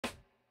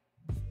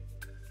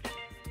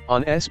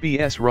On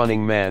SBS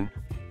Running Man,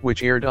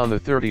 which aired on the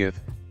 30th,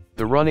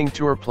 the running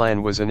tour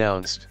plan was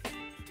announced.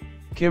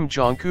 Kim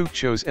Jong-kook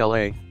chose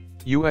LA,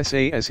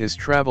 USA as his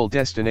travel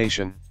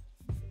destination.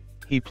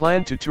 He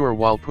planned to tour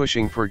while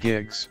pushing for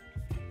gigs.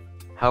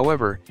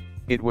 However,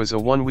 it was a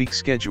one-week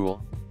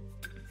schedule.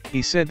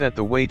 He said that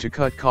the way to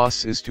cut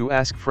costs is to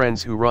ask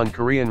friends who run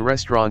Korean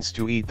restaurants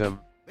to eat them.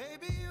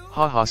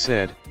 Haha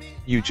said,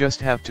 "You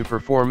just have to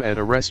perform at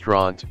a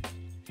restaurant."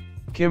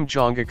 Kim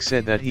Jong-ik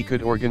said that he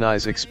could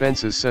organize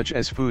expenses such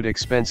as food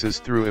expenses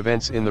through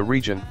events in the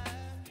region.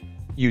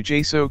 Yoo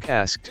Jae-suk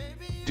asked,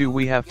 "Do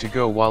we have to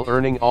go while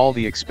earning all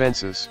the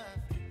expenses?"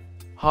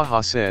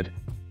 Haha said,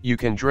 "You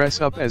can dress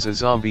up as a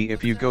zombie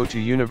if you go to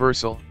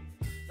Universal."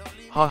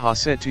 Haha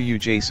said to Yoo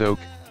Jae-suk,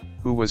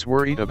 who was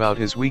worried about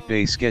his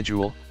weekday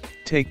schedule,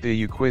 "Take the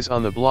U quiz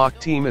on the block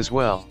team as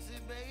well."